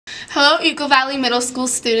Hello, Eagle Valley Middle School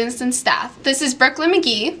students and staff. This is Brooklyn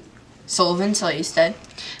McGee, Sullivan Selystead,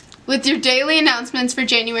 with your daily announcements for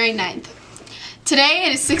January 9th. Today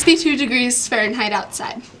it is 62 degrees Fahrenheit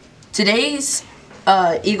outside. Today's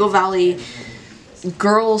Eagle Valley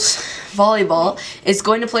girls volleyball is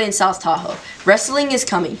going to play in South Tahoe. Wrestling is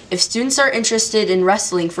coming. If students are interested in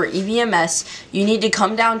wrestling for EVMS, you need to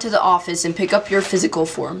come down to the office and pick up your physical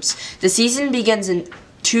forms. The season begins on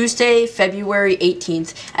Tuesday, February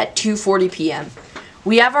 18th at 2:40 p.m.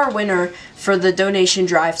 We have our winner for the donation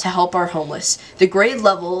drive to help our homeless. The grade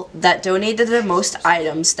level that donated the most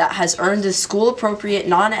items that has earned the school-appropriate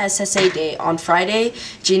non-SSA day on Friday,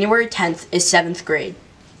 January 10th is 7th grade.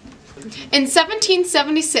 In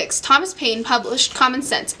 1776, Thomas Paine published Common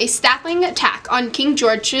Sense, a startling attack on King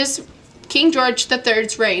George III's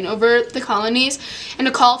reign over the colonies and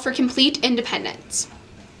a call for complete independence.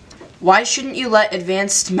 Why shouldn't you let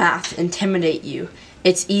advanced math intimidate you?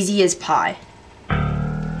 It's easy as pie.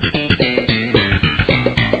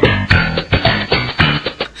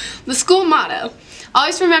 The school motto: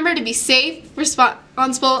 always remember to be safe,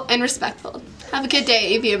 responsible, and respectful. Have a good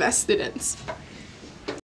day, AVMS students.